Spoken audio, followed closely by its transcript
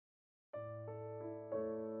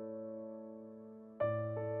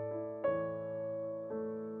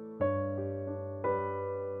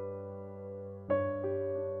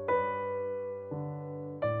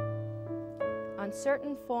On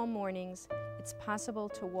certain fall mornings, it's possible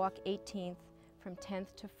to walk 18th from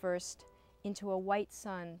 10th to 1st into a white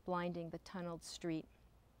sun blinding the tunneled street.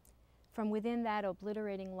 From within that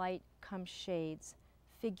obliterating light come shades,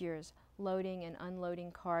 figures loading and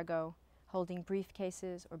unloading cargo, holding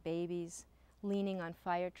briefcases or babies, leaning on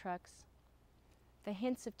fire trucks. The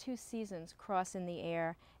hints of two seasons cross in the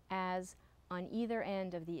air as, on either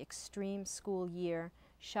end of the extreme school year,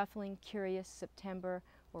 shuffling curious September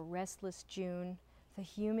or restless June, the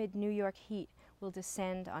humid New York heat will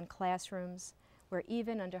descend on classrooms, where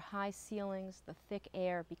even under high ceilings the thick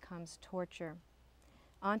air becomes torture.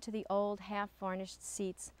 Onto the old half-varnished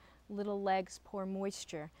seats, little legs pour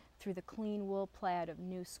moisture through the clean wool plaid of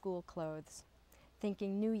new school clothes,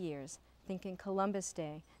 thinking New Year's, thinking Columbus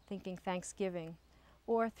Day, thinking Thanksgiving,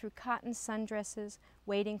 or through cotton sundresses,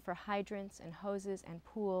 waiting for hydrants and hoses and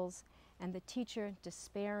pools, and the teacher,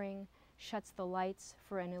 despairing, shuts the lights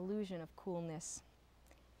for an illusion of coolness.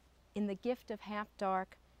 In the gift of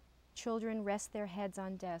half-dark, children rest their heads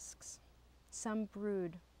on desks. Some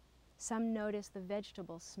brood. Some notice the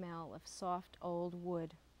vegetable smell of soft old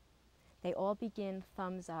wood. They all begin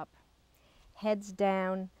thumbs up. Heads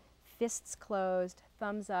down, fists closed,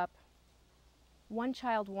 thumbs up. One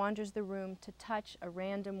child wanders the room to touch a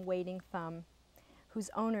random waiting thumb,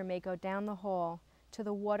 whose owner may go down the hall to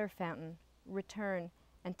the water fountain, return,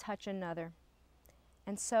 and touch another.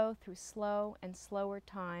 And so, through slow and slower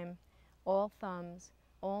time, all thumbs,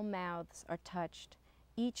 all mouths are touched,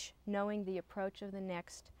 each knowing the approach of the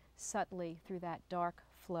next subtly through that dark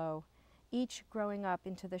flow, each growing up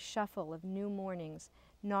into the shuffle of new mornings,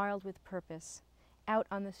 gnarled with purpose, out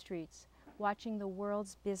on the streets, watching the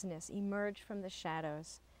world's business emerge from the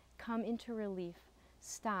shadows, come into relief,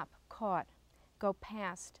 stop, caught, go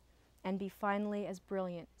past, and be finally as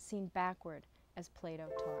brilliant, seen backward, as Plato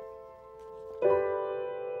taught.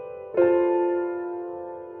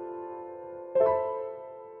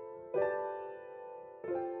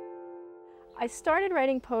 I started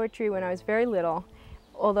writing poetry when I was very little,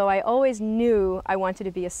 although I always knew I wanted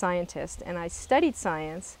to be a scientist, and I studied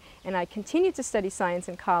science, and I continued to study science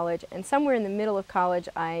in college, and somewhere in the middle of college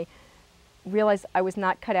I realized I was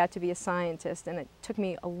not cut out to be a scientist, and it took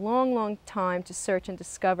me a long, long time to search and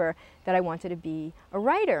discover that I wanted to be a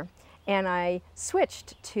writer. And I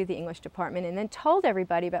switched to the English department and then told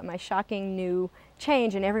everybody about my shocking new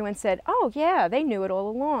change, and everyone said, "Oh yeah, they knew it all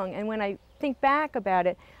along." And when I think back about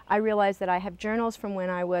it, I realized that I have journals from when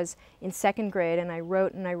I was in second grade, and I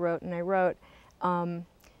wrote and I wrote and I wrote.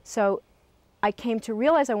 So I came to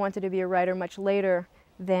realize I wanted to be a writer much later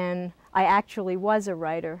than I actually was a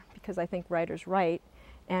writer, because I think writers write,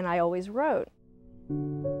 and I always wrote.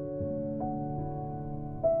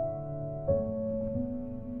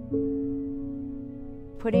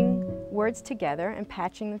 Putting words together and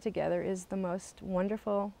patching them together is the most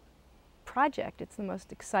wonderful project. It's the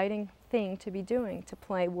most exciting thing to be doing, to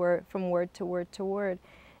play from word to word to word.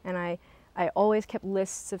 And I always kept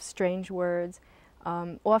lists of strange words.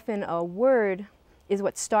 Often a word is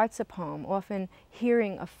what starts a poem. Often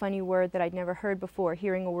hearing a funny word that I'd never heard before,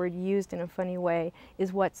 hearing a word used in a funny way,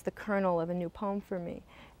 is what's the kernel of a new poem for me.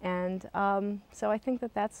 And so I think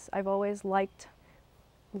that I've always liked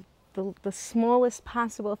the smallest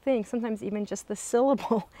possible thing, sometimes even just the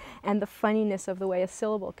syllable, and the funniness of the way a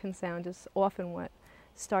syllable can sound is often what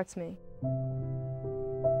starts me.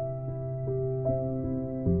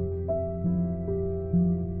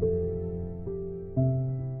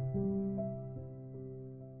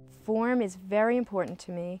 Form is very important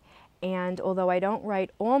to me, and although I don't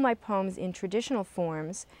write all my poems in traditional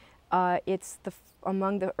forms, it's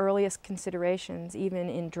among the earliest considerations, even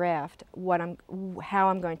in draft, how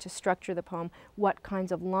I'm going to structure the poem, what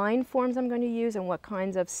kinds of line forms I'm going to use, and what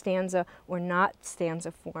kinds of stanza or not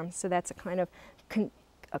stanza forms. So that's a kind of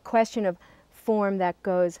a question of form that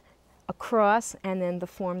goes across and then the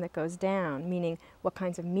form that goes down, meaning what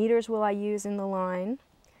kinds of meters will I use in the line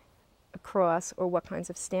across, or what kinds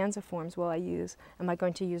of stanza forms will I use? Am I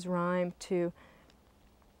going to use rhyme to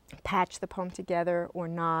patch the poem together or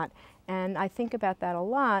not? And I think about that a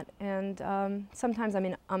lot, and sometimes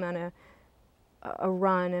I'm on a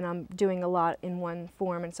run and I'm doing a lot in one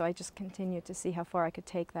form, and so I just continue to see how far I could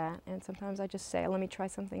take that, and sometimes I just say, let me try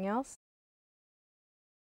something else.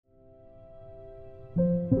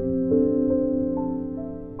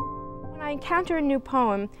 When I encounter a new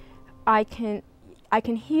poem, I can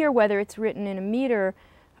hear whether it's written in a meter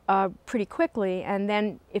pretty quickly, and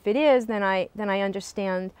then if it is, then I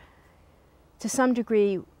understand to some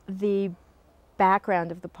degree the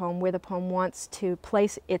background of the poem, where the poem wants to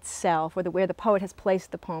place itself, or where the poet has placed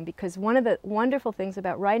the poem. Because one of the wonderful things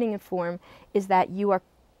about writing in form is that you are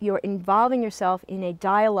you're involving yourself in a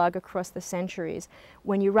dialogue across the centuries.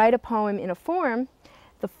 When you write a poem in a form,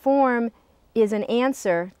 the form is an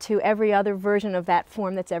answer to every other version of that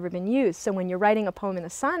form that's ever been used. So when you're writing a poem in a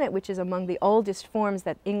sonnet, which is among the oldest forms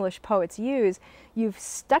that English poets use, you've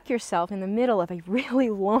stuck yourself in the middle of a really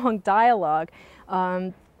long dialogue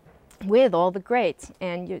with all the greats.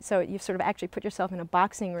 And so you've sort of actually put yourself in a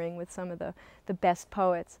boxing ring with some of the best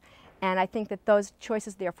poets. And I think that those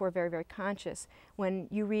choices, therefore, are very, very conscious. When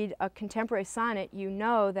you read a contemporary sonnet, you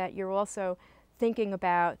know that you're also thinking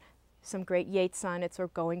about some great Yeats sonnets, or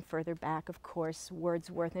going further back, of course,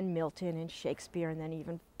 Wordsworth and Milton and Shakespeare, and then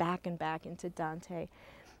even back and back into Dante.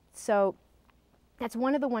 So that's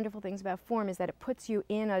one of the wonderful things about form, is that it puts you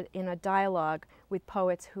in a dialogue with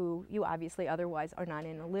poets who you obviously otherwise are not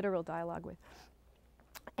in a literal dialogue with.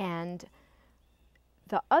 And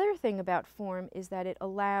the other thing about form is that it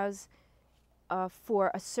allows for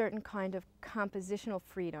a certain kind of compositional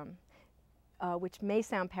freedom, which may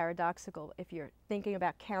sound paradoxical if you're thinking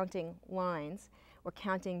about counting lines or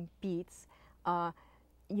counting beats.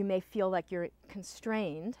 You may feel like you're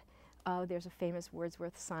constrained. There's a famous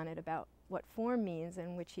Wordsworth sonnet about what form means,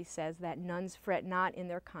 in which he says that nuns fret not in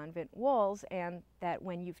their convent walls, and that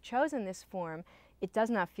when you've chosen this form, it does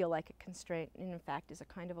not feel like a constraint, and in fact is a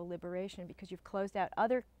kind of a liberation, because you've closed out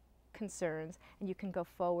other concerns and you can go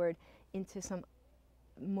forward into some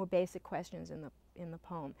more basic questions in the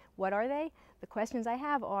poem. What are they? The questions I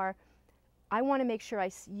have are, I want to make sure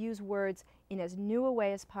I use words in as new a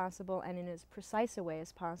way as possible and in as precise a way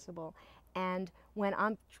as possible. And when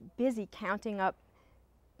I'm busy counting up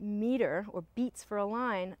meter or beats for a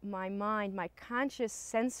line, my mind, my conscious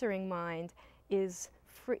censoring mind is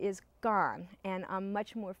gone, and I'm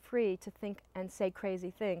much more free to think and say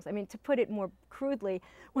crazy things. I mean, to put it more crudely,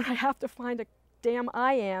 when I have to find a damn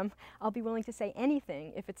I am, I'll be willing to say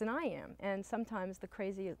anything if it's an I am. And sometimes the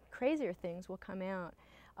crazier things will come out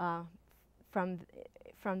from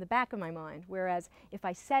the back of my mind. Whereas if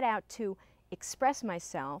I set out to express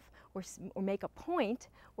myself or make a point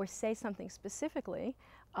or say something specifically,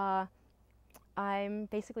 I'm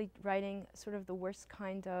basically writing sort of the worst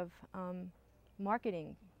kind of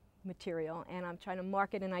marketing material, and I'm trying to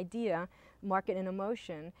market an idea, market an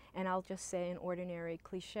emotion, and I'll just say an ordinary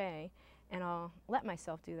cliche, and I'll let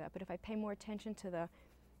myself do that. But if I pay more attention to the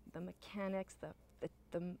mechanics,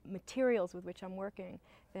 the materials with which I'm working,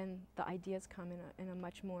 then the ideas come in a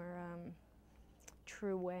much more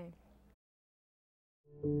true way.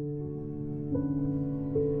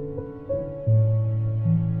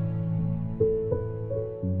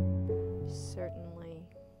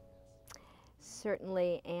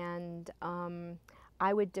 Certainly, and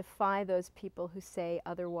I would defy those people who say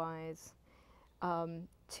otherwise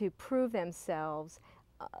to prove themselves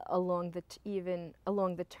even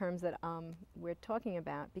along the terms that we're talking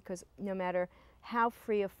about, because no matter how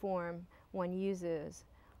free a form one uses,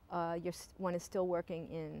 one is still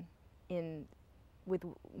working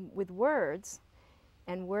with words,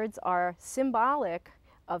 and words are symbolic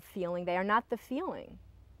of feeling. They are not the feeling.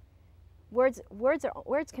 Words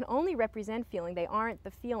can only represent feeling. They aren't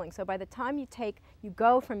the feeling. So by the time you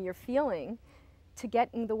go from your feeling to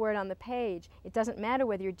getting the word on the page, it doesn't matter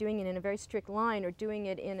whether you're doing it in a very strict line or doing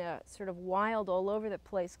it in a sort of wild, all over the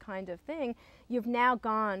place kind of thing. You've now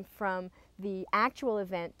gone from the actual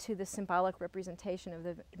event to the symbolic representation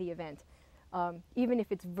of the event. Even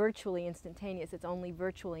if it's virtually instantaneous, it's only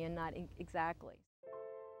virtually and not exactly.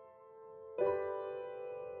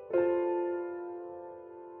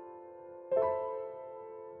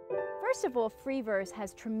 First of all, free verse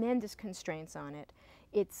has tremendous constraints on it.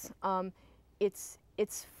 It's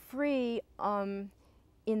free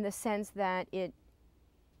in the sense that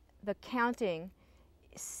the counting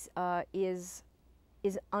is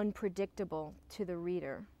unpredictable to the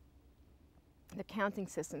reader. The counting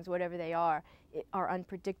systems, whatever they are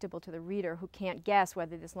unpredictable to the reader, who can't guess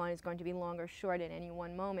whether this line is going to be long or short at any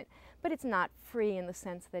one moment. But it's not free in the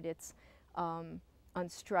sense that it's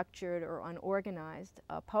unstructured or unorganized.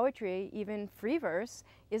 Poetry, even free verse,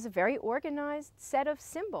 is a very organized set of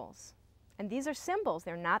symbols. And these are symbols.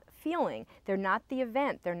 They're not feeling. They're not the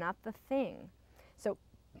event. They're not the thing. So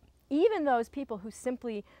even those people who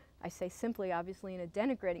simply, I say simply obviously in a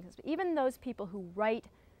denigrating sense, but even those people who write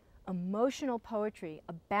emotional poetry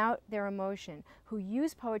about their emotion, who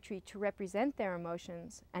use poetry to represent their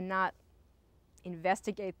emotions and not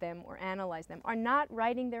investigate them or analyze them, are not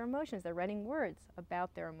writing their emotions. They're writing words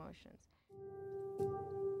about their emotions.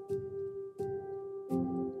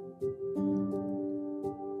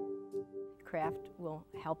 Craft will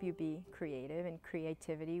help you be creative, and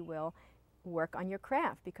creativity will work on your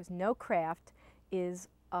craft, because no craft is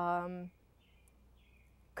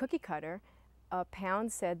cookie cutter.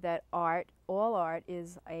 Pound said that all art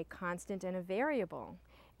is a constant and a variable.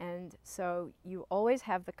 And so you always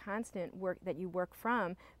have the constant work that you work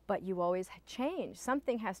from, but you always change.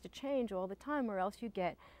 Something has to change all the time, or else you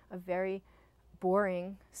get a very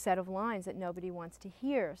boring set of lines that nobody wants to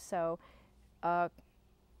hear. So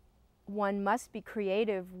one must be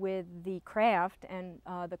creative with the craft, and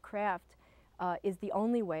the craft is the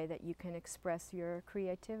only way that you can express your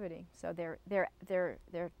creativity. So they're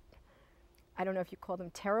I don't know if you call them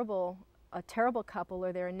a terrible couple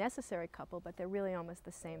or they're a necessary couple, but they're really almost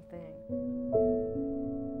the same thing.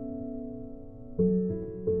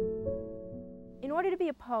 In order to be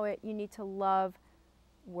a poet, you need to love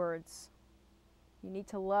words. You need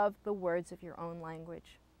to love the words of your own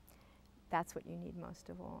language. That's what you need most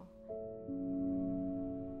of all.